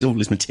all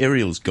his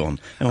material's gone.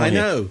 I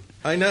know.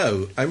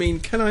 I mean,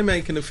 can I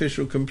make an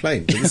official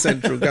complaint to the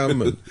central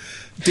government?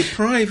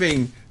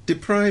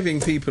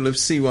 Depriving people of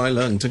CY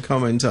Leung to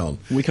comment on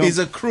is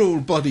a cruel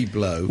body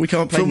blow. We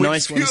can't play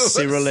Nice One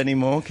Cyril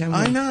anymore, can we?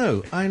 I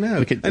know.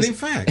 And in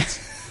fact,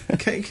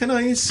 can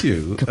I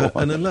issue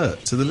an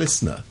alert to the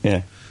listener?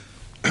 Yeah.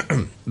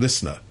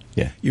 Listener.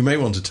 Yeah. You may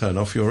want to turn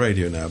off your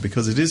radio now,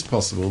 because it is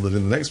possible that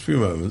in the next few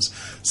moments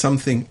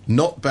something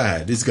not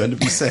bad is going to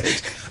be said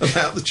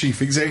about the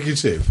chief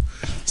executive.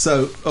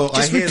 So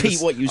just repeat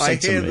what you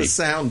said to me. I hear the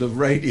sound of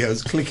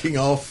radios clicking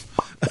off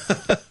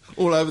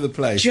all over the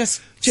place.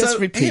 Just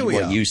repeat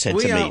what you said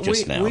to me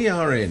just now. We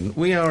are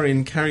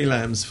in Carrie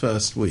Lamb's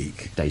first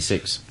week. Day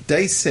 6.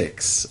 Day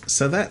 6.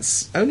 So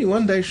that's only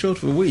one day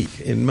short of a week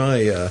in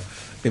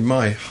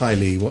my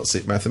highly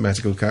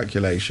mathematical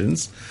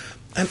calculations.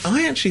 And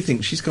I actually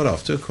think she's got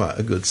off to quite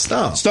a good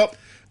start. Stop.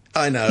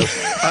 I know.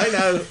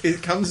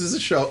 It comes as a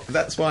shock.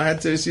 That's why I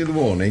had to issue the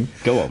warning.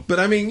 Go on.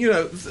 But I mean,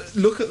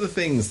 look at the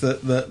things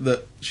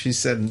that she's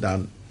said and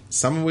done.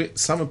 Some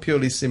are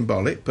purely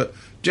symbolic, but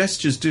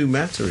gestures do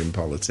matter in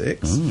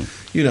politics.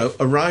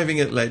 Arriving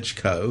at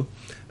LegCo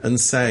and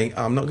saying,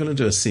 I'm not going to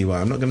do a CY,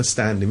 I'm not going to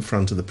stand in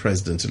front of the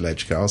president of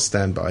LegCo, I'll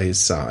stand by his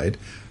side.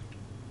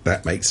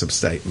 That makes a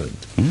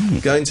statement.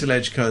 Going to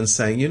LegCo and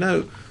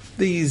saying,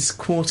 these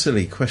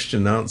quarterly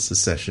question and answer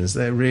sessions,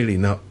 they're really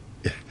not,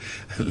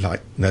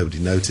 like nobody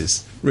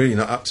noticed, really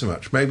not up to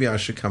much. Maybe I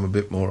should come a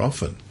bit more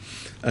often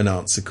and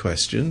answer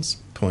questions.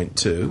 Point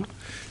 2.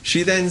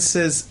 She then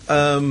says,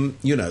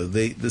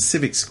 the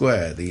Civic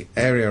Square, the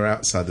area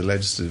outside the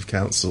Legislative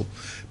Council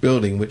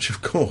building, which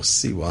of course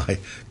CY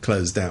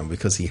closed down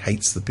because he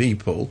hates the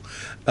people.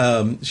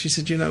 She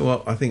said, you know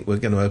what, I think we're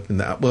going to open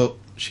that up. Well,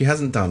 she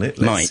hasn't done it.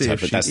 That's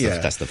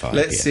the part.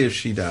 Let's see if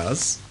she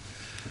does.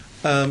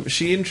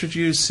 She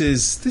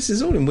introduces, this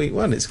is all in week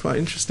 1, it's quite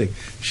interesting.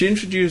 She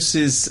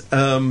introduces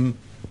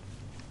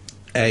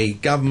a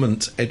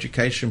government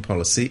education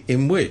policy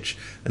in which,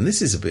 and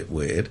this is a bit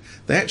weird,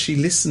 they actually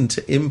listen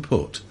to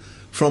input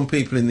from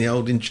people in the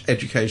old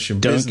education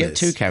business. Don't get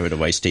too carried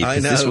away, Steve,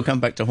 because this will come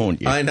back to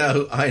haunt you. I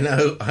know.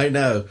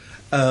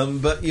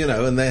 But,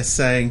 and they're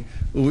saying,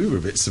 well, we were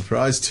a bit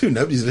surprised too.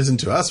 Nobody's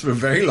listened to us for a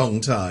very long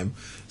time.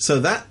 So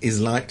that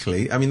is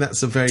likely, I mean,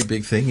 that's a very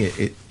big thing.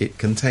 It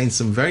contains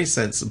some very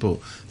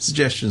sensible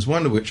suggestions,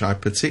 one of which I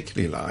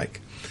particularly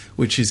like,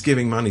 which is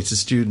giving money to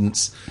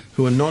students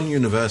who are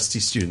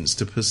non-university students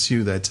to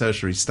pursue their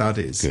tertiary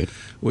studies,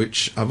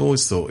 which I've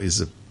always thought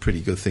is a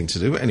pretty good thing to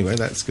do. But anyway,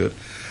 that's good.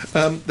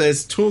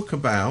 There's talk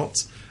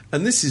about,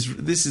 and this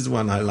is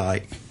one I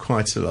like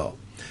quite a lot,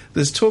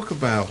 there's talk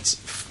about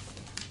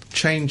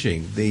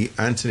changing the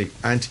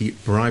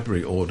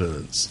anti-bribery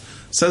ordinance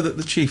so that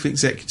the chief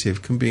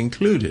executive can be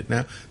included.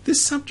 Now, this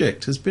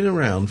subject has been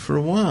around for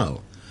a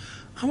while.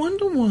 I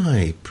wonder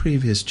why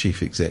previous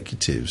chief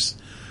executives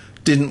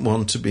didn't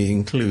want to be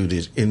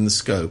included in the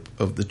scope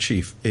of the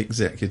chief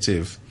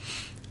executive...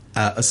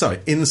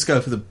 in the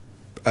scope of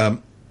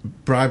the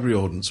bribery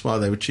ordinance while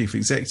they were chief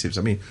executives.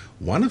 I mean,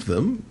 one of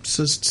them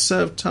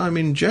served time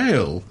in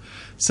jail,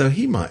 so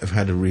he might have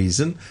had a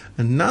reason.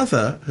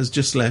 Another has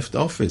just left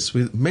office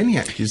with many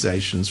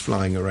accusations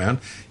flying around.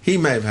 He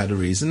may have had a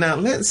reason. Now,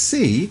 let's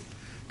see,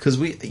 because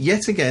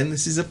yet again,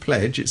 this is a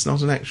pledge. It's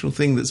not an actual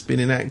thing that's been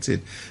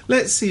enacted.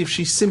 Let's see if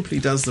she simply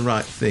does the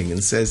right thing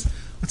and says,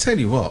 I'll tell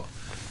you what,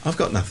 I've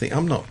got nothing.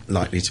 I'm not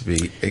likely to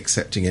be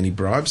accepting any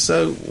bribes,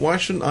 so why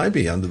shouldn't I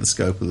be under the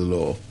scope of the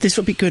law? This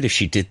would be good if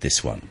she did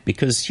this one,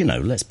 because,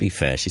 let's be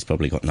fair, she's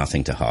probably got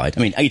nothing to hide.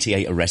 I mean,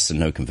 88 arrests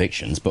and no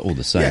convictions, but all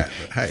the same. Yeah,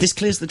 hey, this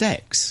clears the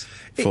decks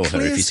for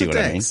her, if you see what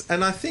I mean.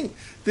 And I think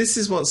this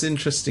is what's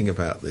interesting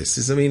about this,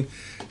 is, I mean,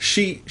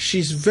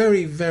 she's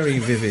very, very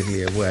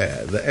vividly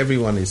aware that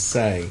everyone is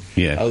saying,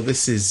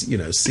 this is,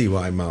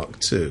 CY Mark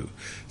II.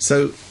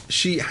 So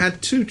she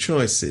had two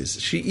choices.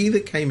 She either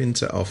came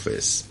into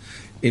office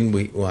in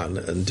week 1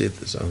 and did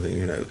something,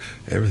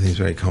 everything's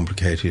very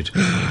complicated,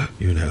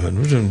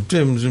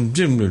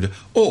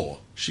 or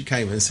she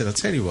came and said, I'll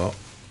tell you what,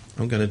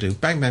 I'm going to do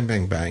bang, bang,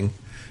 bang, bang,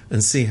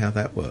 and see how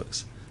that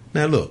works.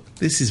 Now, look,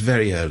 this is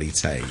very early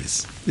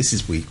days. This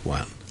is week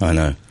 1. I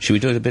know. Should we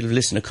do a bit of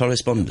listener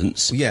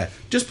correspondence? Yeah,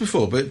 just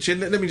before, but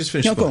let me just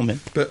finish. No, go on,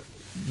 man. But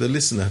the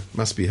listener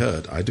must be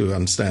heard. I do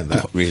understand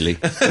that. Not really.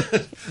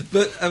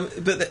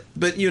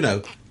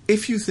 but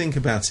if you think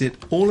about it,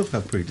 all of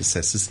her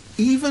predecessors,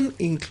 even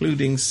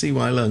including CY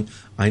Leung,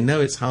 I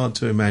know it's hard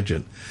to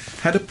imagine,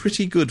 had a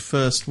pretty good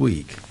first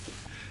week.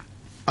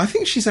 I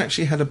think she's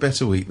actually had a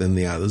better week than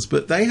the others,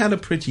 but they had a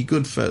pretty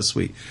good first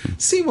week.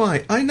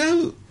 CY, I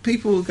know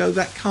people will go,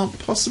 that can't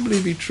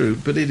possibly be true,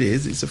 but it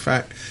is. It's a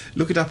fact.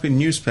 Look it up in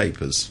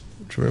newspapers.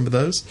 Do you remember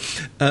those?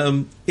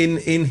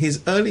 In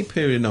his early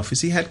period in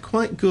office, he had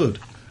quite good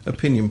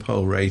opinion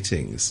poll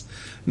ratings.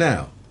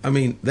 Now, I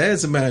mean,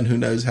 there's a man who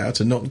knows how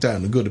to knock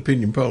down a good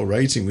opinion poll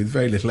rating with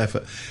very little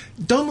effort.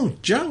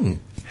 Donald Tsang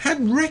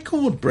had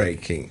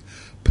record-breaking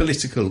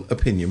public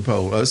opinion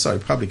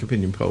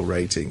poll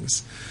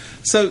ratings.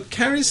 So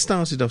Carrie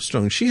started off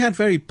strong. She had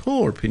very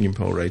poor opinion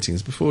poll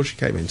ratings before she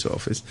came into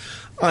office.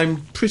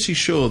 I'm pretty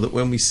sure that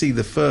when we see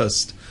the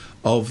first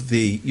of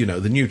the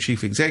new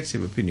chief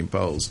executive opinion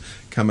polls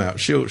come out,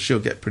 she'll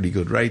get pretty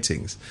good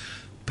ratings.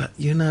 But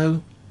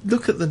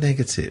look at the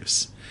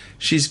negatives.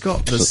 She's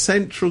got the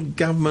central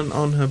government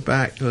on her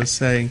back who are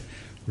saying,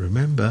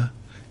 remember,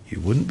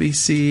 you wouldn't be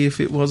CE if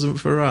it wasn't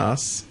for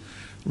us.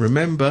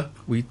 Remember,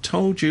 we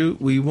told you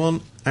we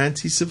want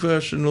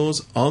anti-subversion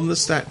laws on the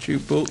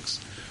statute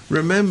books.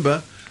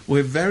 Remember,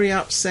 we're very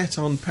upset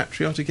on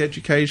patriotic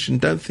education.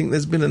 Don't think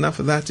there's been enough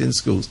of that in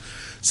schools.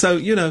 So,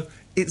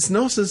 it's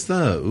not as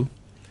though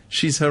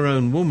she's her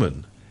own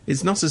woman.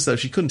 It's not as though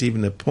she couldn't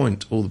even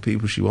appoint all the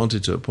people she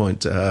wanted to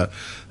appoint to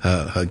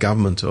her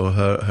government or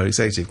her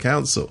executive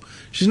council.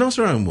 She's not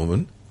her own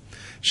woman.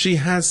 She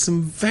has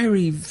some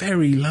very,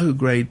 very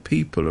low-grade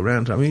people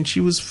around her. I mean, she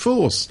was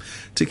forced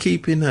to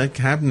keep in her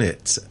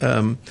cabinet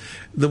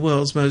the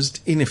world's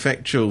most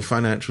ineffectual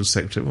financial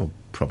secretary. Well,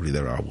 probably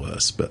there are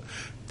worse, but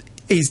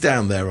he's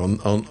down there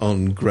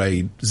on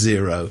grade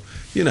 0.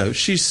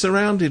 She's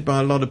surrounded by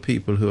a lot of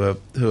people who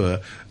are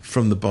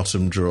from the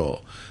bottom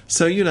drawer.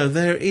 So,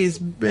 there is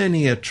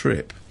many a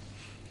trip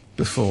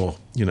before,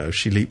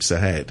 she leaps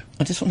ahead.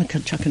 I just want to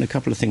chuck in a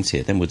couple of things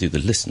here, then we'll do the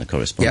listener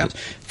correspondence.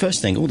 Yeah.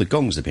 First thing, all the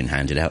gongs have been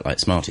handed out like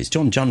Smarties.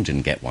 John Jung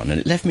didn't get one, and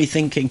it left me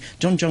thinking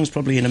John Jung's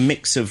probably in a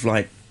mix of,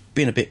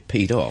 being a bit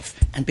peed off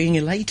and being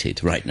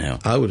elated right now.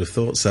 I would have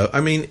thought so.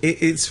 I mean,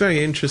 it's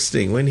very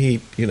interesting when he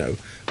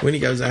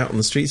goes out on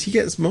the streets, he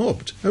gets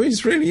mobbed. I mean,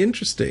 it's really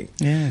interesting.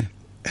 Yeah.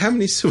 How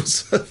many civil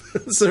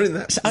servants are in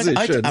that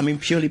position? I mean,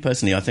 purely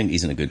personally, I think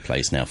he's in a good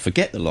place now.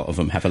 Forget the lot of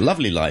them, have a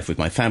lovely life with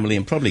my family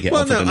and probably get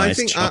offered a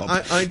nice job.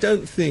 I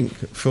don't think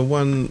for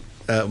one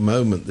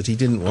moment that he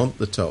didn't want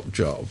the top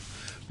job.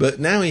 But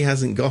now he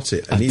hasn't got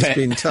it, and he's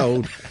been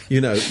told,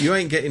 you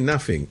ain't getting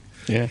nothing.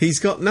 Yeah. He's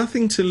got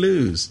nothing to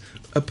lose.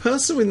 A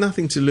person with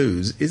nothing to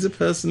lose is a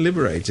person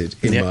liberated,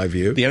 in my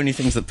view. The only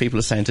things that people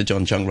are saying to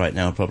John Jung right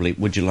now are probably,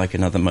 would you like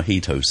another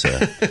mojito,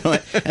 sir?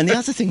 Right. And the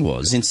other thing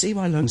was, in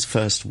C.Y. Leung's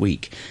first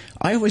week,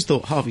 I always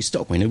thought Harvey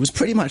Stockwin, who was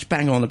pretty much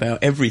bang on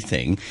about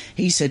everything,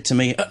 he said to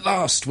me, at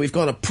last, we've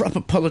got a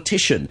proper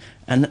politician.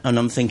 And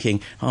I'm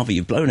thinking, Harvey,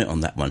 you've blown it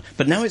on that one.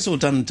 But now it's all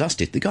done and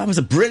dusted. The guy was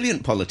a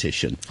brilliant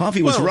politician.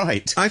 Harvey was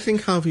right. I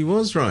think Harvey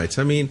was right.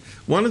 I mean,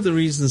 one of the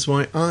reasons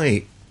why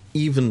I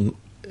even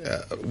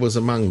was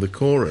among the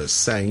chorus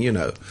saying,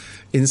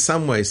 in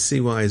some ways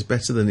CY is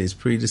better than his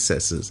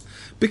predecessors,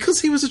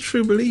 because he was a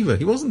true believer.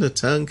 He wasn't a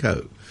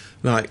turncoat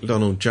like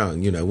Donald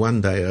Jung,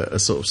 one day a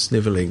sort of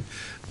snivelling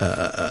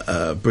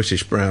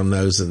British brown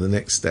nose, and the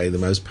next day the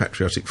most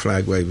patriotic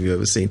flag wave you've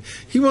ever seen.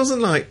 He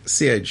wasn't like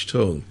C.H.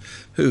 Tung,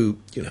 who,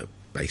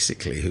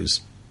 basically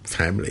whose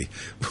family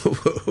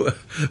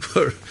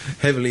were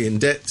heavily in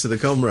debt to the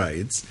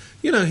comrades.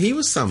 He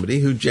was somebody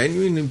who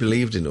genuinely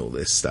believed in all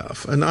this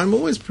stuff, and I'm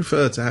always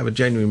prefer to have a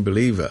genuine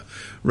believer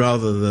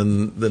rather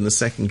than a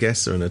second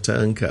guesser and a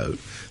turncoat.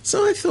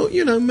 So I thought,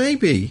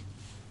 maybe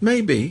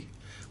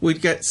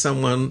we'd get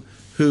someone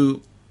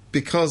who,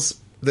 because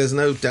there's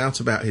no doubt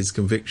about his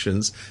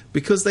convictions,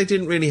 because they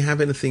didn't really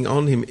have anything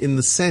on him in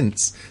the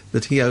sense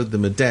that he owed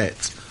them a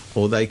debt,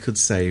 or they could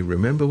say,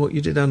 remember what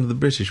you did under the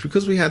British.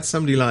 Because we had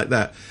somebody like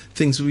that,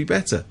 things would be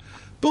better.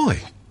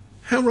 Boy,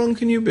 how wrong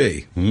can you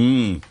be?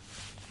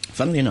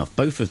 Funnily enough,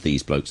 both of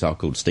these blokes are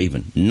called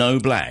Stephen. No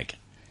Blag.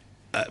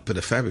 But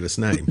a fabulous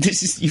name.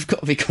 You've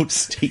got to be called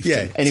Steve.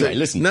 Yeah. Anyway, so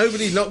listen.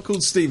 Nobody not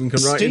called Stephen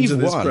can write Steve into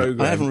this 1,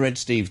 programme. I haven't read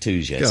Steve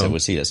 2's yet, so we'll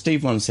see that.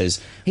 Steve 1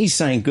 says, he's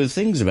saying good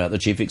things about the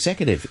chief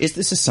executive. Is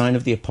this a sign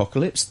of the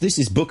apocalypse? This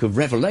is Book of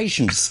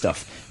Revelation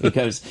stuff. He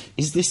goes,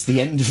 is this the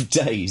end of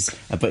days?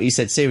 But he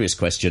said, serious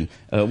question,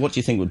 what do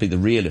you think would be the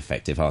real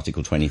effect if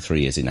Article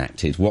 23 is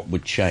enacted? What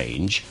would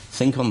change?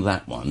 Think on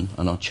that one,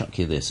 and I'll chuck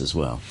you this as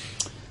well.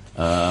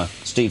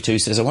 Steve 2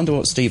 says, I wonder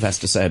what Steve has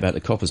to say about the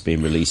coppers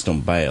being released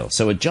on bail.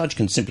 So a judge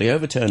can simply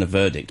overturn a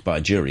verdict by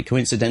a jury,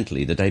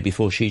 coincidentally, the day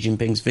before Xi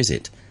Jinping's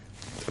visit.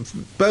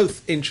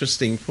 Both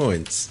interesting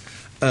points.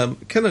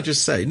 Can I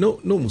just say,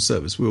 normal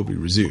service will be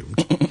resumed.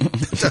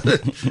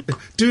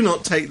 Do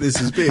not take this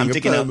as being I'm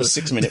digging out the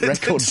 6-minute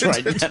records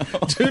right now.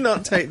 Do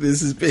not take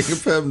this as being a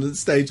permanent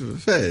state of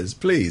affairs,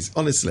 please.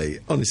 Honestly,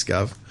 honest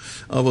gov.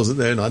 I wasn't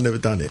there and I'd never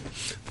done it.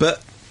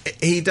 But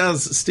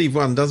Steve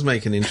 1 does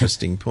make an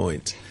interesting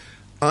point.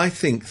 I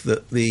think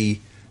that the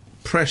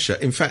pressure,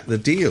 in fact, the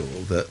deal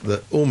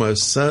that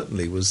almost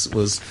certainly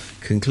was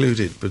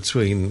concluded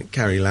between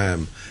Carrie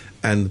Lam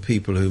and the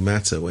people who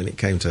matter when it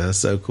came to her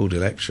so-called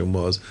election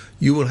was,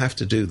 you will have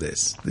to do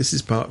this. This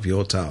is part of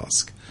your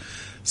task.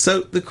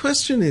 So the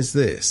question is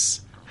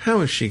this, how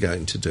is she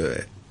going to do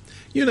it?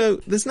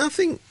 There's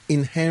nothing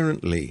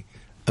inherently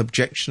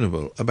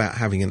objectionable about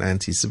having an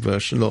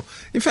anti-subversion law.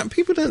 In fact,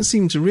 people don't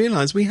seem to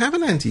realise we have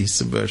an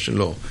anti-subversion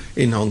law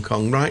in Hong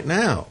Kong right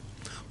now.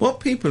 What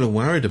people are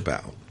worried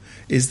about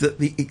is that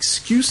the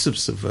excuse of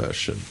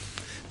subversion,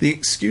 the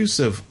excuse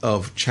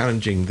of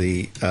challenging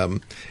the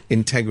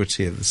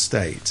integrity of the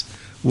state,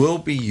 will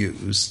be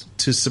used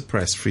to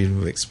suppress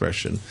freedom of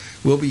expression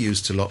will be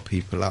used to lock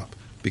people up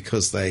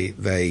because they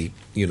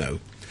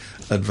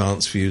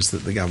advance views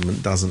that the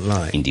government doesn't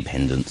like.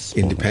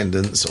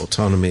 Independence,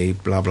 autonomy,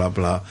 blah, blah,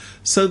 blah.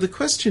 So the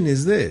question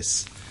is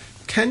this: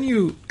 can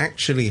you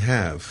actually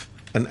have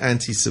an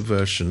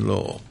anti-subversion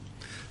law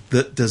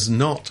that does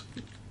not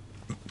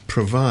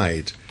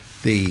provide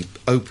the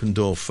open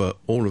door for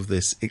all of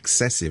this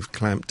excessive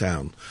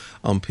clampdown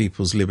on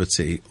people's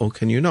liberty, or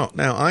can you not?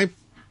 Now, I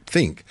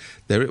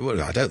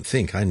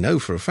know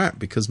for a fact,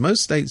 because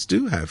most states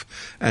do have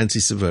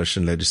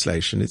anti-subversion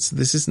legislation.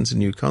 This isn't a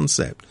new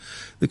concept.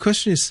 The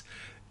question is,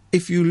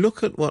 if you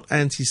look at what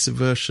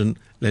anti-subversion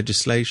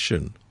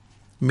legislation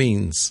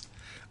means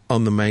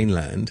on the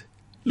mainland,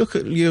 look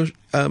at Liu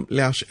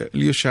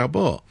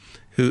Xiaobo,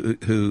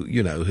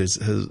 who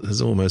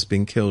has almost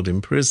been killed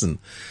in prison.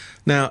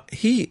 Now,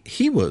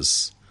 he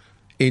was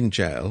in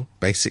jail,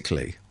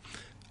 basically,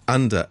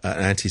 under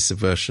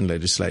anti-subversion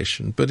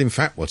legislation, but in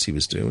fact what he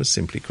was doing was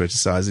simply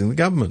criticising the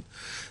government.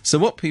 So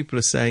what people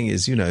are saying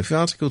is, if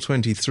Article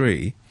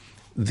 23,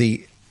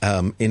 the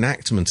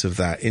enactment of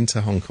that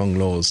into Hong Kong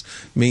laws,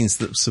 means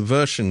that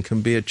subversion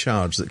can be a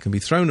charge that can be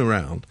thrown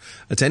around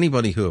at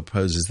anybody who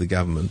opposes the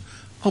government,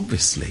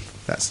 obviously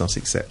that's not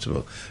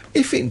acceptable.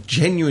 If it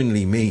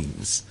genuinely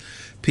means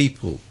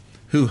people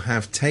who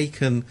have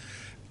taken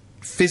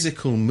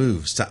physical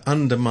moves to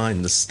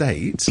undermine the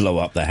state, blow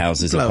up the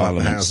Houses of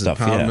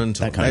Parliament,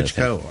 or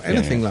Legco, or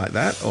anything like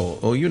that, or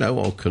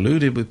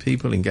colluded with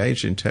people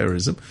engaged in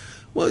terrorism,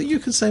 well, you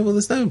can say, well,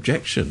 there's no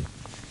objection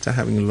to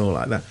having a law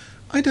like that.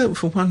 I don't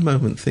for one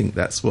moment think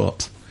that's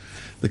what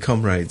the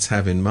comrades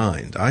have in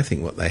mind. I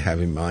think what they have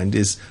in mind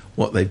is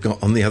what they've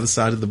got on the other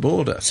side of the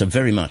border. So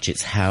very much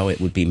it's how it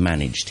would be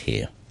managed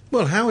here.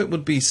 Well, how it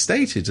would be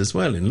stated as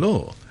well in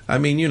law. I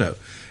mean,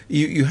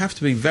 you have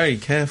to be very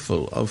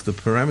careful of the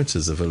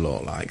parameters of a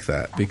law like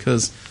that,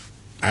 because,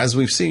 as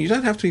we've seen, you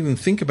don't have to even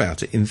think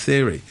about it in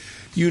theory.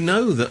 You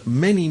know that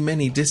many,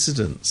 many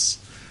dissidents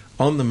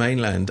on the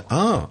mainland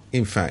are,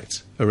 in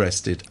fact,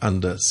 arrested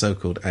under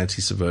so-called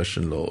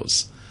anti-subversion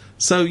laws.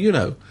 So,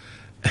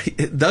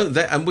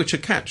 and which are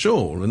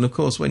catch-all. And, of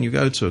course, when you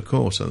go to a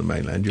court on the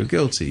mainland, you're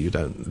guilty.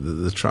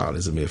 The trial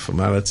is a mere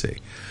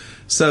formality.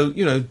 So,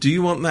 do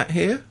you want that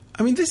here?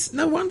 I mean,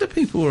 no wonder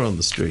people were on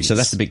the streets. So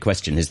that's the big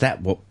question. Is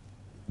that what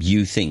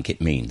you think it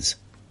means?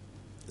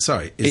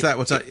 Sorry, is that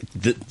what I...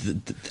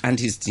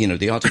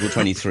 the Article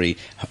 23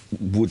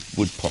 would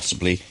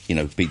possibly,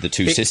 be the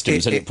two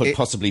systems, and it could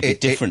possibly be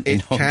different in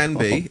Hong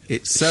Kong.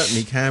 It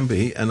certainly can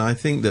be, and I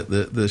think that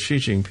the Xi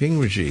Jinping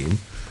regime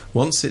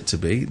wants it to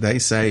be. They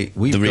say,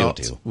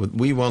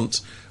 we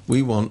want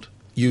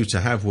you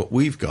to have what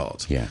we've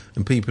got. Yeah.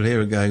 And people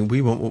here are going,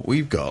 we want what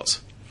we've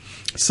got.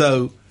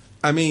 So,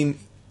 I mean,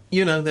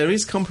 there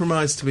is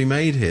compromise to be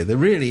made here. There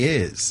really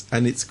is,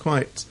 and it's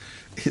quite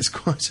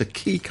a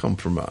key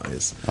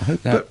compromise. I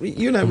hope that.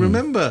 But,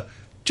 remember,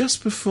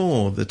 just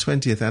before the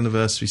 20th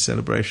anniversary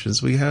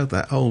celebrations, we had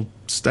that old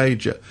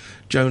stager,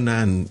 Joe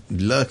Nan,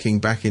 lurking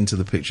back into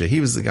the picture. He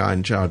was the guy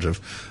in charge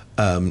of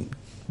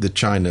the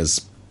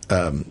China's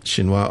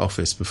Xinhua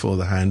office before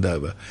the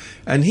handover.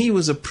 And he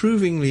was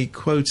approvingly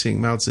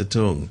quoting Mao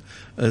Zedong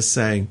as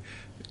saying,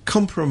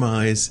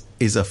 compromise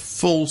is a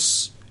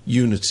false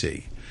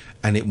unity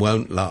and it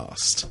won't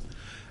last.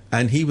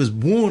 And he was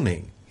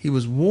warning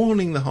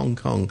the Hong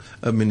Kong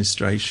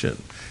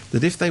administration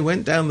that if they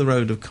went down the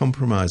road of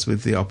compromise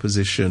with the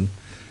opposition,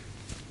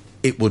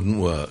 it wouldn't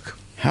work.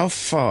 How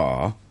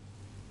far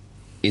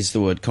is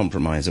the word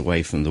compromise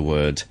away from the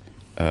word...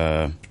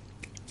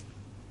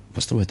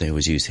 what's the word they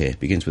always use here? It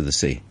begins with a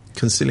C.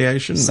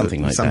 Conciliation?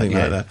 Something like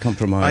that.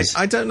 Compromise.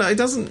 I don't know. It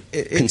doesn't...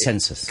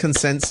 Consensus.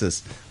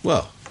 Consensus.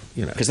 Well...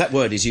 Because that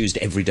word is used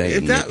every day.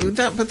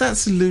 But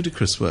that's a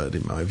ludicrous word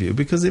in my view,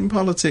 because in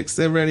politics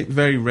there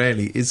very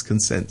rarely is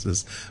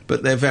consensus,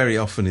 but there very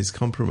often is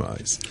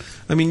compromise.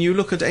 I mean, you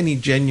look at any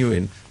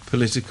genuine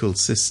political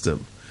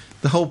system,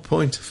 the whole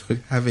point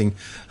of having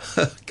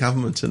a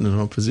government and an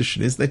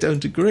opposition is they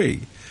don't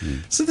agree.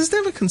 So there's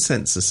never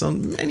consensus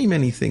on many,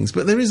 many things,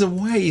 but there is a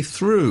way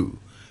through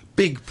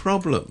big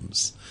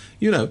problems.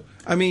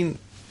 I mean,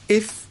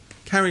 if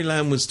Carrie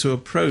Lam was to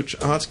approach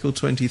Article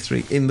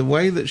 23 in the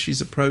way that she's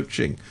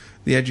approaching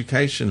the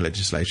education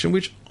legislation,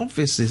 which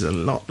obviously is a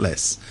lot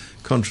less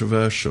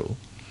controversial,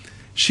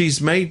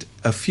 she's made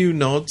a few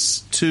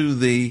nods to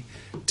the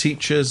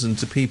teachers and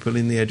to people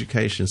in the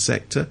education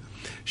sector.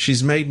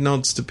 She's made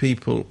nods to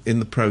people in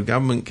the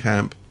pro-government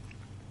camp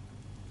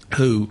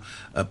who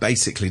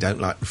basically don't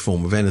like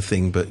reform of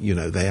anything, but,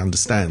 they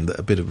understand that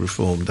a bit of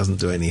reform doesn't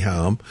do any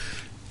harm.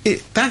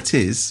 That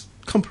is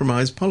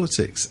compromise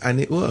politics, and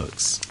it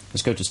works.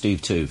 Let's go to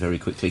Steve too, very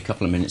quickly. A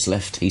couple of minutes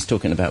left. He's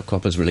talking about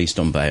coppers released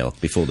on bail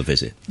before the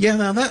visit. Yeah,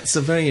 now that's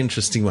a very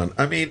interesting one.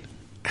 I mean,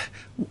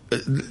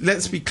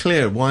 let's be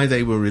clear why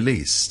they were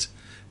released.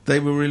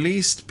 They were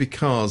released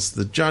because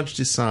the judge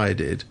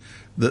decided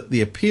that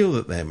the appeal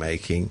that they're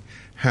making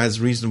has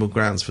reasonable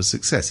grounds for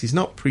success. He's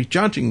not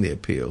prejudging the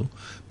appeal,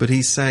 but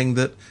he's saying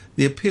that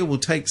the appeal will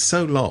take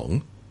so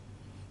long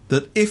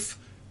that if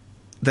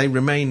they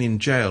remain in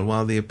jail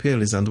while the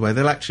appeal is underway,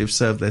 they'll actually have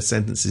served their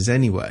sentences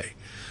anyway.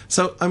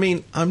 So, I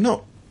mean, I'm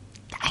not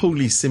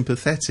wholly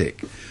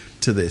sympathetic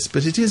to this,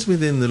 but it is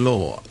within the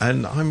law,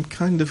 and I'm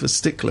kind of a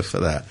stickler for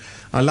that.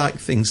 I like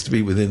things to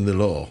be within the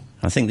law.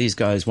 I think these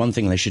guys, one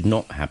thing they should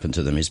not happen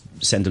to them is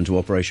send them to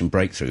Operation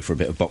Breakthrough for a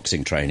bit of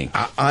boxing training.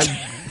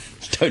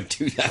 Don't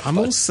do that. I'd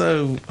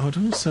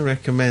also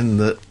recommend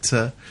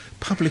that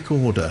public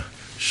order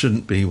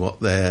shouldn't be what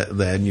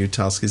their new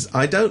task is.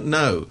 I don't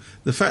know.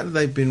 The fact that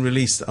they've been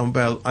released on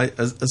bail,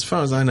 as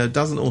far as I know,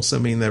 doesn't also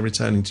mean they're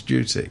returning to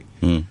duty.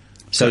 Mm.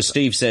 So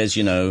Steve says,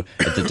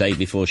 the day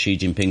before Xi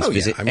Jinping's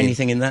visit,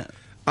 anything in that?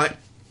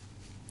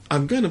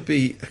 I'm going to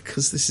be,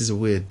 because this is a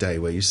weird day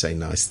where you say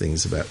nice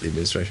things about the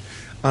administration,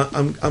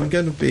 I'm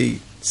going to be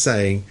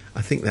saying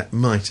I think that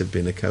might have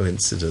been a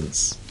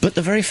coincidence. But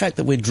the very fact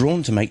that we're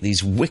drawn to make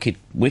these wicked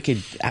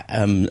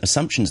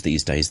assumptions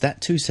these days,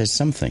 that too says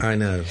something. I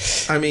know.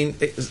 I mean,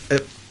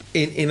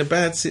 in a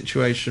bad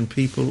situation,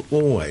 people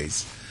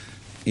always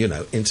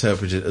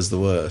interpret it as the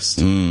worst.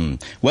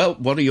 Well,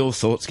 what are your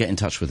thoughts? Get in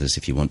touch with us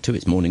if you want to.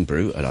 It's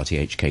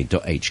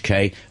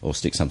morningbrew@rthk.hk, or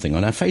stick something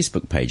on our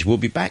Facebook page. We'll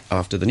be back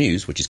after the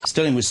news, which is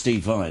still in with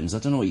Steve Vines. I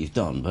don't know what you've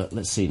done, but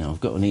let's see now. I've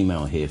got an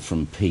email here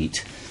from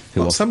Pete.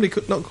 Somebody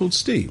not called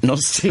Steve? Not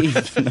Steve,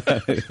 no.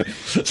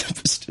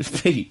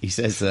 Pete, he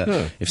says,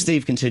 if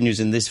Steve continues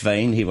in this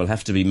vein, he will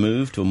have to be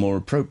moved to a more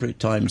appropriate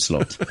time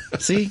slot.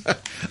 See?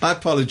 I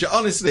apologise.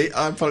 Honestly,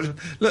 I apologise.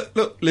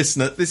 Look,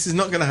 listener, this is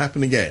not going to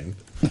happen again.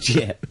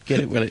 Yeah, get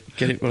it while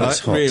it's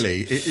hot.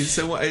 Really, it's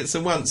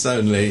a once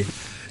only.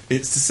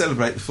 It's to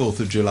celebrate the 4th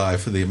of July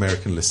for the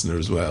American listener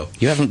as well.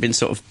 You haven't been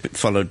sort of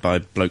followed by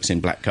blokes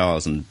in black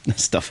cars and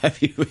stuff, have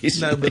you,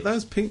 recently? No, but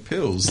those pink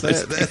pills,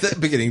 they're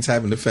beginning to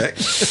have an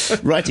effect.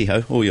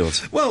 Righty-ho, all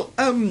yours. Well,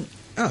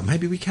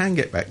 maybe we can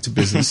get back to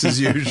business as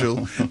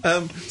usual.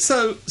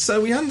 So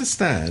we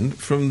understand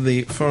from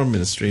the Foreign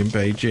Ministry in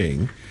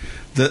Beijing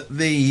that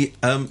the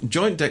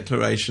joint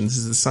declaration, this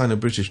is the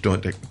Sino-British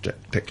joint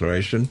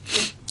declaration,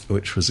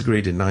 which was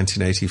agreed in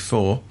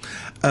 1984,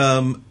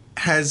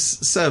 has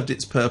served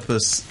its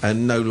purpose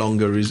and no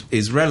longer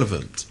is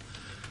relevant.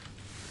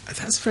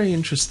 That's very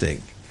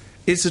interesting.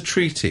 It's a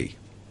treaty.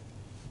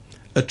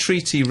 A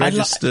treaty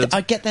registered...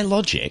 I get their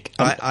logic.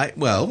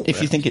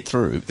 If you think it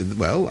through.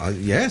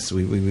 Yes,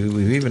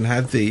 we've even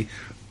had the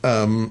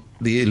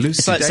elucidation...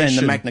 It's like saying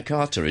the Magna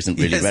Carta isn't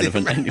really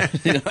relevant.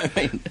 You know what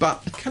I mean?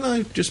 But can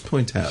I just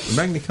point out, the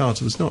Magna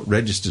Carta was not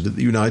registered at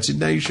the United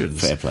Nations.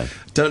 Fair play.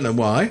 Don't know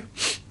why.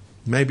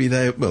 Maybe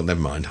well, never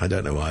mind. I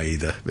don't know why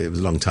either. It was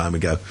a long time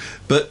ago.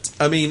 But,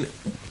 I mean,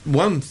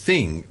 one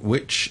thing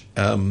which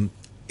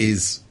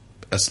is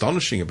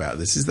astonishing about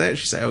this is they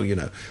actually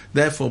say,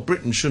 therefore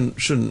Britain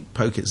shouldn't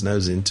poke its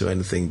nose into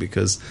anything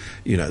because,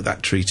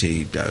 that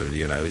treaty,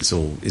 it's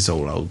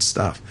all old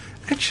stuff.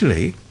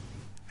 Actually,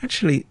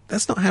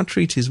 that's not how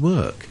treaties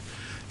work.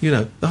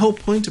 The whole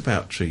point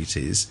about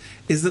treaties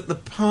is that the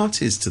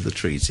parties to the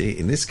treaty,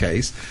 in this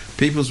case,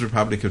 People's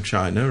Republic of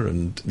China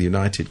and the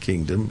United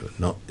Kingdom, but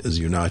not as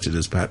united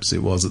as perhaps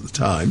it was at the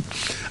time,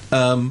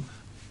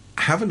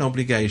 have an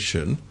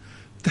obligation.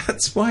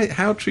 That's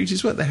how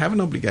treaties work. They have an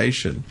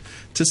obligation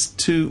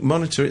to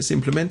monitor its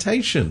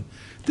implementation.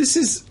 This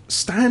is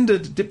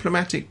standard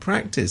diplomatic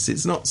practice.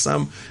 It's not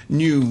some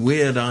new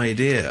weird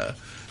idea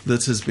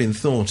that has been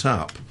thought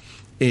up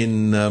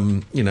in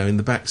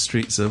the back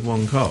streets of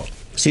Wongkok.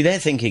 See, their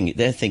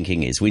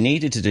thinking is we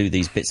needed to do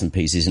these bits and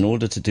pieces in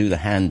order to do the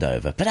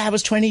handover. But that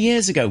was 20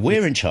 years ago.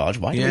 We're in charge.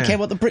 Why do we care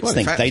what the Brits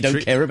think? They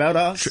don't care about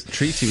us.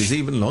 Treaty was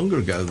even longer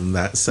ago than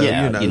that. So, you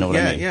know what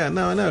I mean. Yeah,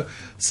 no, I know.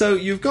 So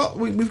we've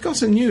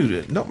got a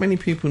new... Not many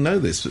people know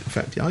this. In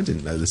fact, I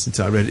didn't know this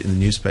until I read it in the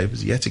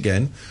newspapers. Yet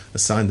again, a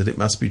sign that it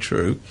must be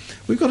true.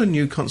 We've got a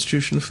new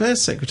Constitutional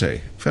Affairs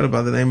Secretary, a fellow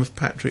by the name of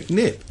Patrick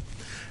Nip.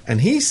 And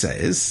he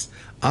says...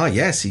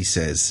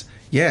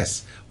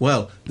 Yes.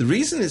 Well, the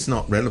reason it's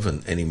not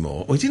relevant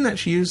anymore... Well, he didn't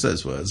actually use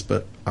those words,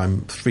 but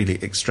I'm freely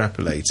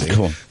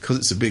extrapolating because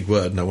it's a big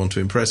word and I want to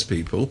impress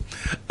people.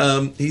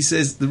 He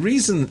says the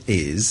reason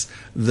is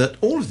that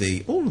all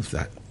of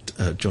that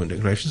joint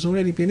declaration has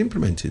already been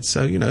implemented.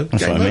 So, game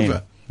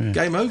over. Yeah.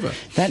 Game over.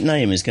 That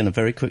name is going to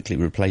very quickly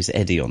replace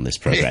Eddie on this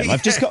programme.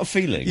 I've just got a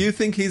feeling. You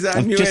think he's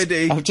our new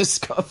Eddie? I've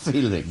just got a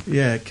feeling.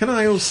 Yeah. Can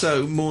I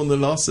also mourn the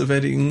loss of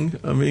Edding?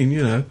 I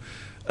mean,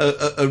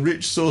 a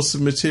rich source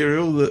of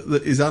material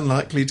that is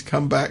unlikely to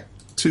come back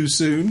too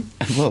soon.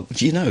 Well,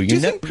 do you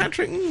think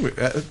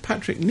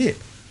Patrick Nip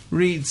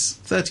reads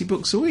 30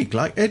 books a week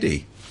like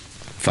Eddie?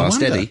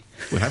 Fast Eddie.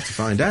 We'll have to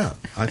find out.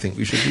 I think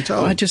we should be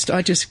told. I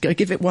just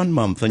give it 1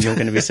 month and you're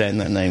going to be saying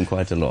that name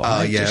quite a lot.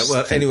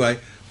 Anyway.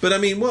 But I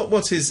mean,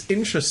 what is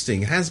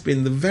interesting has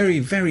been the very,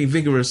 very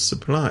vigorous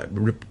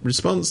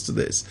response to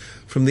this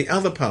from the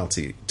other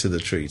party to the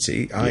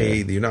treaty,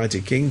 i.e. the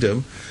United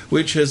Kingdom,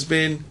 which has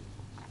been...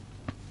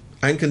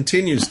 and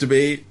continues to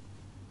be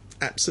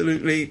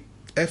absolutely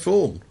F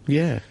all.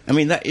 Yeah. I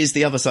mean, that is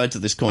the other side to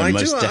this coin, I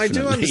definitely.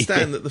 do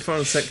understand that the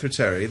Foreign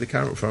Secretary, the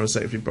current Foreign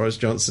Secretary, Boris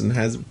Johnson,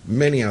 has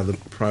many other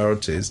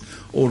priorities,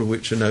 all of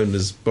which are known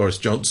as Boris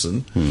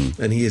Johnson,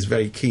 and he is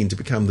very keen to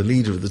become the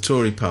leader of the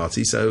Tory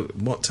party, so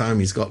what time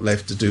he's got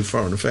left to do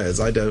foreign affairs,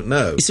 I don't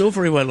know. It's all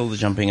very well, all the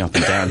jumping up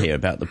and down here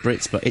about the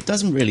Brits, but it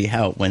doesn't really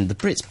help when the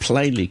Brits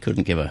plainly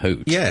couldn't give a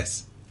hoot.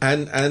 Yes.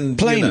 And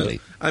plainly. You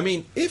know, I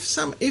mean,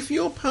 if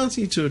you're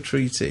party to a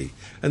treaty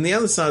and the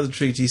other side of the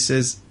treaty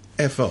says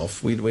F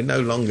off, we're no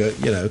longer,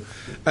 you know,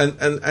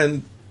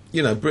 and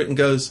you know, Britain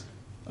goes,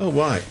 oh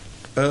right,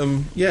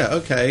 yeah,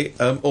 okay,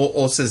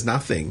 or says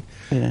nothing.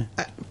 Yeah.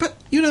 But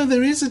you know,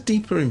 there is a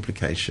deeper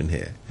implication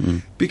here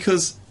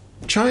because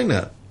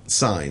China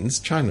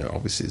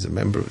obviously is a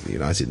member of the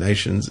United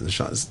Nations, and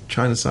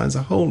China signs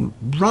a whole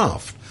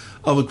raft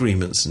of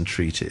agreements and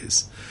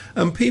treaties.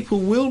 And people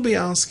will be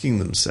asking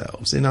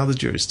themselves in other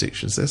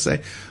jurisdictions, they'll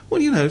say,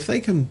 well, you know, if they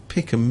can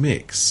pick a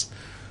mix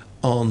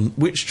on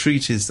which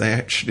treaties they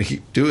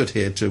actually do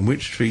adhere to and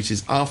which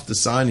treaties, after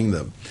signing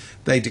them,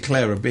 they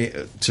declare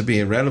to be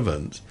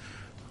irrelevant,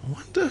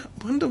 I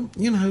wonder,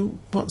 you know,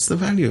 what's the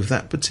value of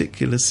that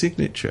particular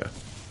signature?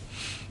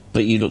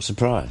 But you look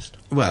surprised.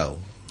 Well,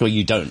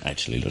 you don't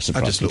actually look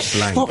surprised. I just look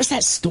blank. What was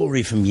that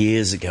story from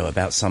years ago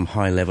about some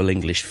high-level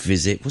English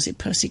visit? Was it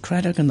Percy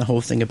Craddock and the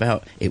whole thing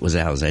about, it was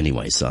ours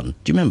anyway, son?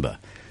 Do you remember?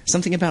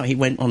 Something about he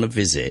went on a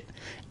visit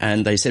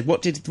and they said,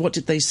 what did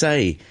they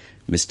say,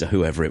 Mr.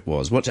 whoever it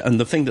was? And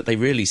the thing that they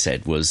really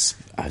said was,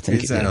 I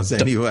think... It's ours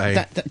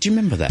anyway. Do you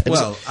remember that?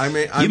 Well,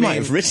 you might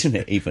have written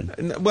it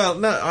even. Well,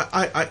 no,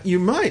 I you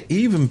might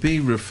even be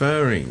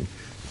referring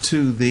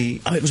to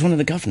the... Oh, it was one of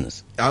the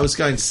governors. I was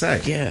going to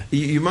say. Yeah.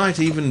 You might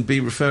even be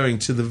referring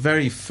to the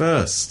very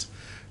first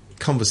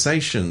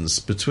conversations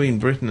between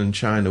Britain and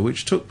China,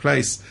 which took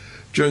place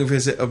during a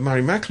visit of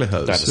Murray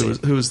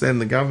MacLehose, who was then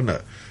the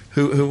governor,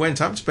 who went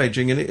up to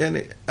Beijing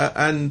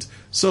and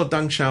saw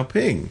Deng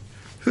Xiaoping,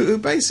 who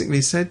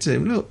basically said to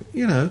him, look,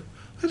 you know,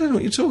 I don't know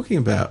what you're talking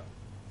about.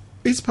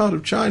 It's part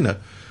of China.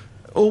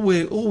 All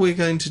we're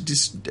going to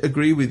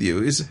agree with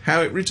you is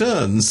how it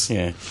returns.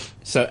 Yeah.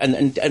 So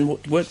and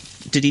what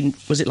did he?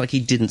 Was it like he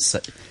didn't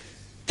say?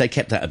 They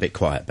kept that a bit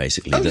quiet,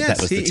 basically. Oh, yes,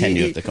 that was the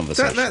tenure of the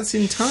conversation. That's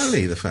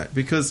entirely the fact,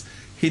 because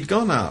he'd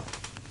gone up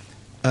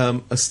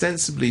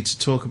ostensibly to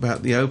talk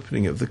about the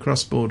opening of the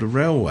cross-border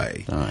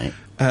railway. Right.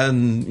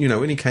 And you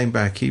know, when he came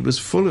back, he was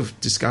full of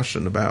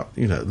discussion about,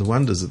 you know, the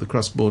wonders of the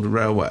cross-border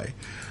railway.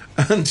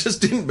 And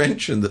just didn't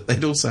mention that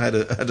they'd also had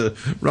a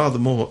rather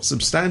more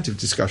substantive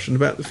discussion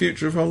about the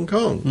future of Hong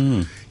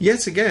Kong.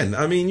 Yet again,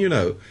 I mean, you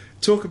know,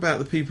 talk about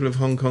the people of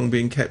Hong Kong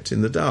being kept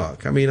in the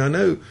dark. I mean, I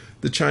know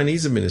the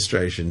Chinese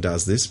administration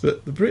does this,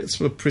 but the Brits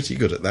were pretty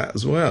good at that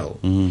as well.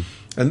 And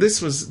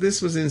this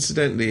was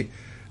incidentally,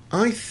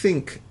 I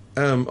think,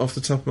 off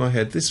the top of my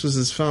head, this was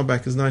as far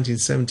back as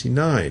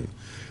 1979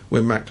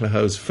 when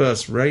MacLehose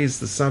first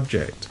raised the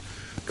subject.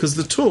 Because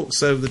the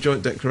talks over the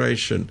joint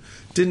declaration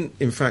didn't,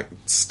 in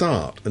fact,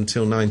 start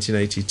until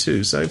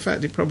 1982. So, in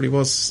fact, it probably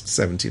was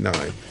 79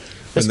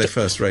 when they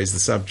first raised the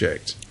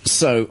subject.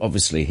 So,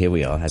 obviously, here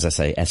we are, as I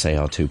say,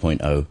 SAR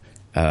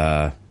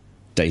 2.0,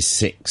 day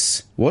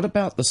 6. What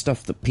about the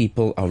stuff that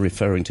people are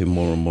referring to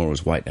more and more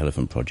as white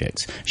elephant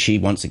projects? She,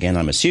 once again,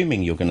 I'm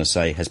assuming you're going to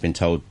say, has been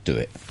told, do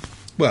it.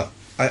 Well,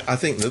 I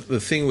think that the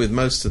thing with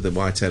most of the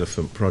white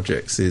elephant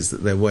projects is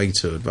that they're way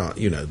too advanced.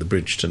 You know, the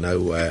bridge to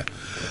nowhere,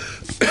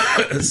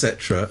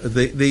 etc.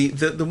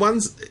 The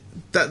ones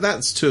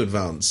that's too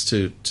advanced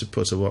to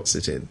put a what's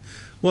it in.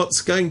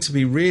 What's going to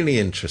be really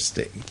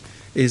interesting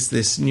is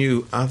this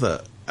new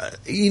other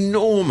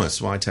enormous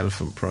white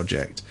elephant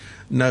project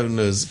known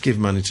as Give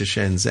Money to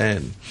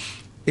Shenzhen,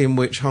 in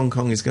which Hong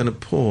Kong is going to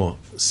pour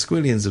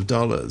squillions of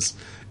dollars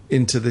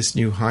into this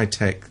new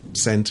high-tech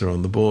centre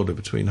on the border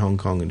between Hong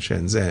Kong and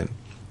Shenzhen.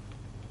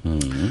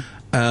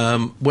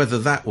 Whether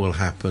that will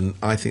happen,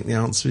 I think the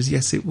answer is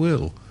yes, it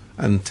will.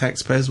 And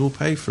taxpayers will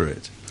pay for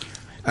it.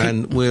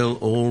 And we'll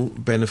all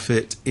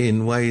benefit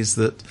in ways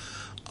that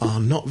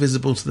are not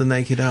visible to the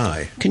naked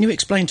eye. Can you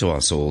explain to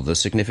us all the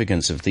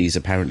significance of these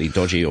apparently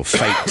dodgy or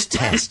faked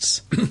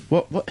tests?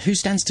 Who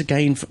stands to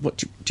gain?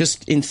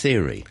 Just in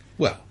theory?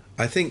 Well,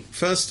 I think,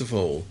 first of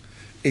all,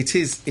 it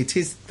is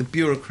the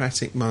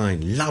bureaucratic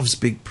mind loves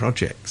big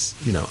projects.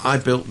 You know, I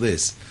built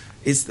this.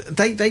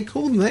 They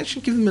call them, they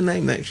actually give them a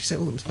name. They actually say,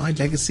 well, it was my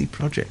legacy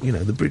project, you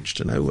know, the bridge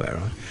to nowhere.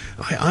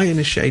 I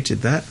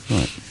initiated that.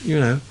 Right. You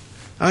know,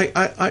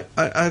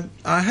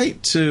 I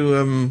hate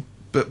to,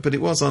 but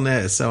it was on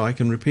air, so I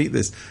can repeat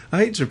this. I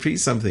hate to repeat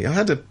something. I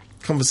had a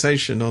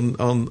conversation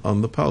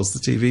on the Pulse, the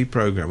TV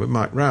programme, with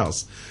Mike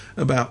Rouse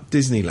about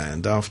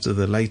Disneyland after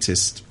the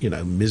latest, you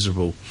know,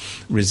 miserable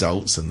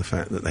results and the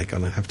fact that they're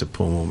going to have to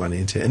pour more money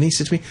into it. And he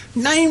said to me,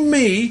 name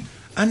me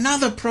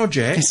another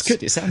project. It's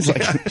good, it sounds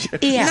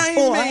like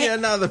Name me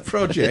another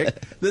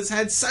project that's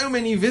had so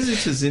many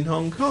visitors in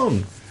Hong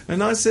Kong.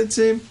 And I said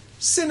to him,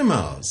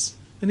 cinemas.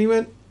 And he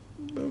went,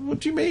 what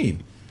do you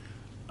mean?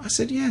 I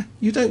said, yeah,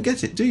 you don't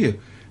get it, do you?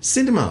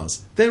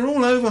 Cinemas, they're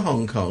all over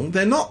Hong Kong.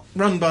 They're not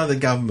run by the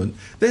government.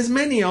 There's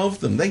many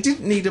of them. They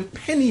didn't need a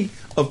penny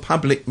of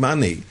public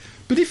money.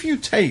 But if you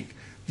take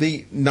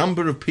the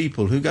number of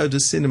people who go to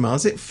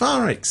cinemas, it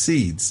far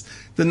exceeds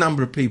the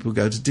number of people who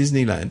go to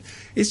Disneyland.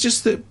 It's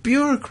just that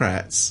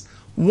bureaucrats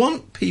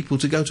want people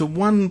to go to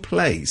one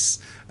place,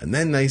 and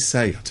then they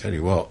say, I'll tell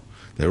you what,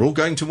 they're all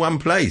going to one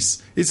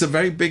place. It's a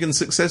very big and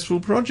successful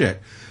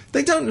project.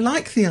 They don't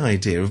like the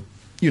idea of,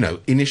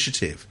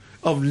 initiative,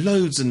 of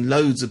loads and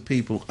loads of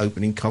people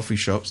opening coffee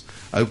shops,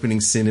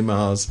 opening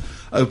cinemas,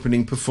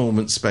 opening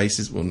performance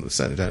spaces. Well, they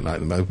certainly don't like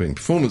them opening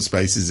performance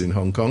spaces in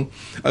Hong Kong,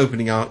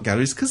 opening art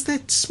galleries, because they're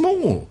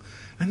small.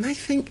 And they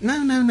think,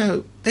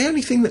 no. The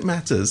only thing that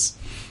matters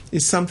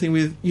is something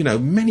with,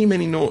 many,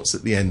 many noughts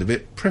at the end of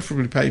it,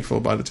 preferably paid for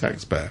by the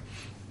taxpayer.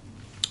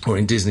 Or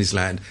in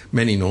Disneyland,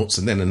 many noughts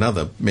and then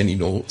another many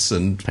noughts.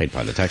 And paid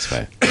by the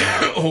taxpayer.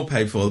 All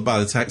paid for by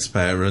the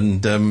taxpayer.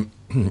 And,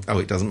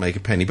 it doesn't make a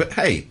penny. But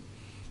hey,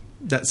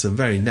 that's a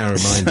very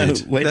narrow-minded...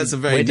 So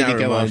where did you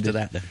go after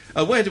that,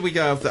 then? Where did we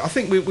go after that? I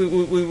think we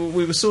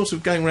were sort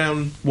of going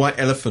around White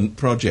Elephant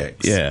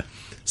projects. Yeah.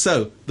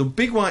 So, the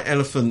big White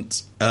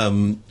Elephant,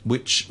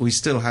 which we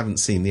still haven't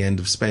seen the end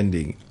of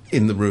spending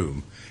in the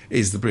room,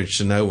 is the Bridge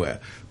to Nowhere.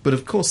 But,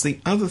 of course, the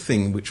other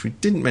thing, which we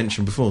didn't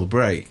mention before the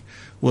break,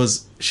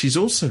 was she's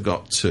also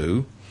got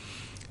to...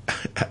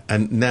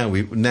 And now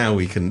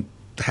we can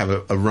have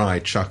a wry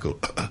chuckle.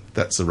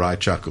 That's a wry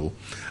chuckle.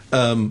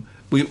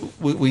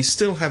 We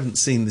still haven't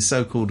seen the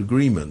so-called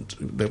agreement.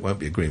 There won't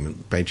be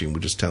agreement. Beijing will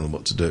just tell them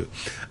what to do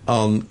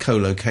on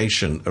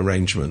co-location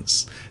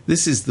arrangements.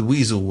 This is the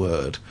weasel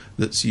word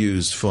that's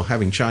used for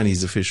having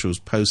Chinese officials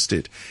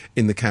posted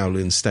in the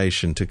Kowloon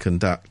station to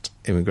conduct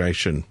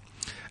immigration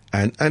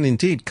and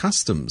indeed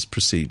customs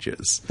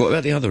procedures. What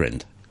about the other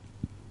end?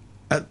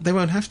 They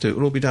won't have to. It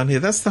will all be done here.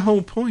 That's the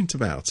whole point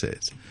about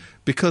it.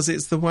 Because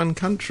it's the one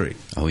country.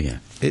 Oh, yeah.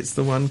 It's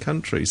the one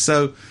country.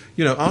 So,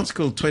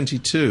 Article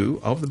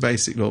 22 of the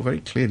Basic Law very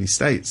clearly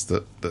states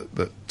that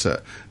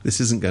this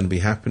isn't going to be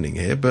happening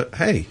here. But,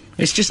 hey...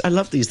 It's just, I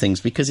love these things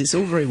because it's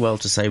all very well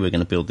to say we're going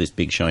to build this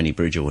big shiny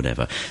bridge or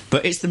whatever.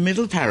 But it's the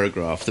middle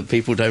paragraph that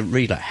people don't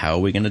read. Like, how are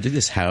we going to do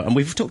this? How? And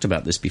we've talked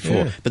about this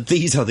before. Yeah. But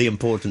these are the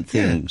important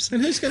things. Yeah.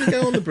 And who's going to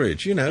go on the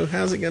bridge?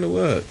 How's it going to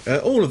work?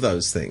 All of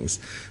those things.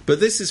 But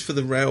this is for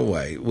the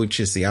railway, which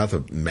is the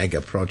other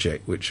mega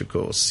project, which, of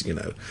course,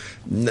 no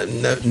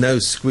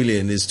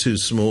squillion is too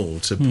small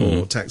to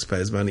pour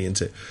taxpayers' money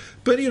into.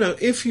 But,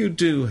 if you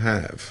do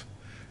have,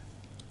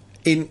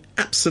 in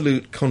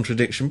absolute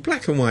contradiction,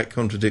 black and white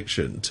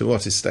contradiction to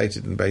what is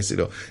stated in Basic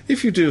Law,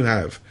 if you do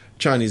have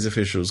Chinese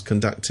officials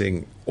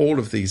conducting all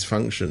of these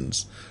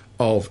functions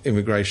of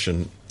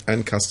immigration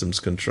and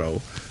customs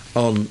control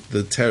on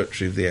the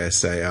territory of the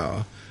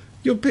SAR,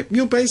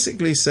 you're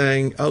basically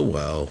saying, oh,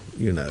 well,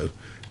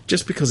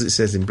 just because it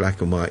says in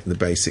black and white in the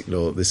Basic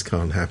Law this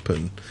can't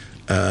happen...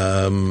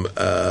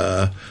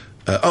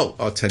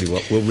 I'll tell you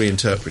what, we'll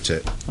reinterpret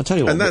it. I'll tell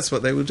you what. And that's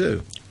what they will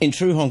do. In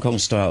true Hong Kong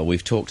style,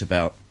 we've talked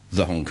about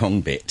the Hong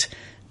Kong bit.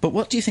 But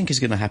what do you think is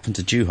going to happen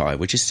to Zhuhai,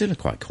 which is still a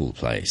quite cool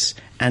place,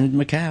 and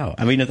Macau?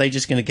 I mean, are they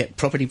just going to get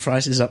property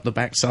prices up the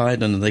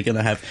backside, and are they going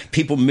to have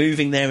people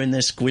moving there in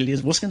their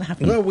squillions? What's going to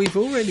happen? Well, we've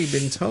already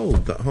been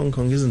told that Hong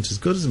Kong isn't as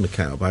good as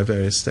Macau by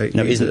various state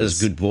leaders. Isn't as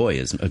good boy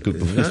as a good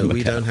boy as Macau. No,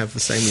 we don't have the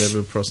same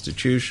level of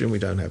prostitution, we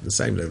don't have the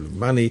same level of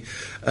money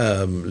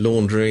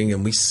laundering,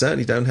 and we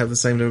certainly don't have the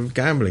same level of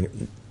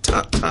gambling.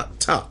 Tut, tut,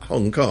 tut,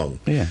 Hong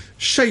Kong. Yeah.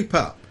 Shape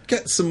up.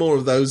 Get some more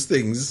of those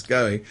things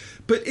going.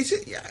 But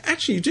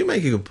actually, you do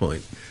make a good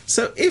point.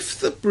 So if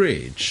the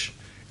bridge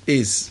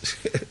is,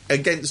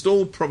 against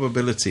all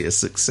probability, a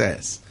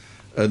success,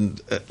 and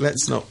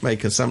let's not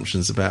make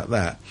assumptions about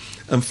that,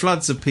 and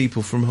floods of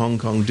people from Hong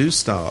Kong do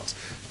start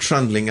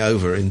trundling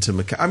over into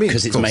Macau. I mean,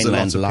 because it's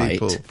mainland light.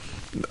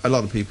 A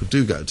lot of people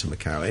do go to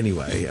Macau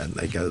anyway, and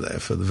they go there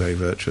for the very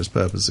virtuous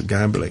purpose of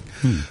gambling.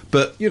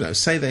 But,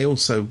 say they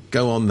also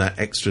go on that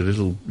extra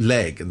little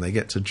leg and they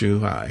get to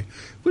Zhuhai,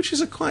 which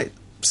is a quite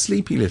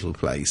sleepy little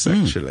place,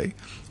 actually.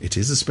 It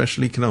is a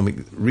special economic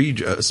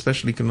region, a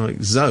special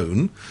economic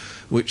zone,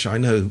 which I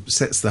know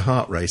sets the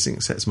heart racing,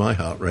 sets my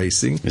heart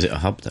racing. Is it a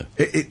hub, though?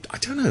 I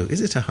don't know.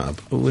 Is it a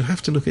hub? Well, we'll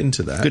have to look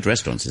into that. Good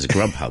restaurants. It's a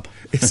grub hub.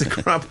 It's a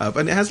grub hub,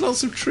 and it has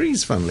lots of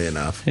trees, funnily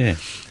enough. Yeah.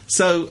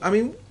 So, I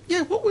mean,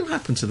 what will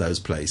happen to those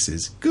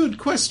places? Good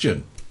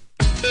question.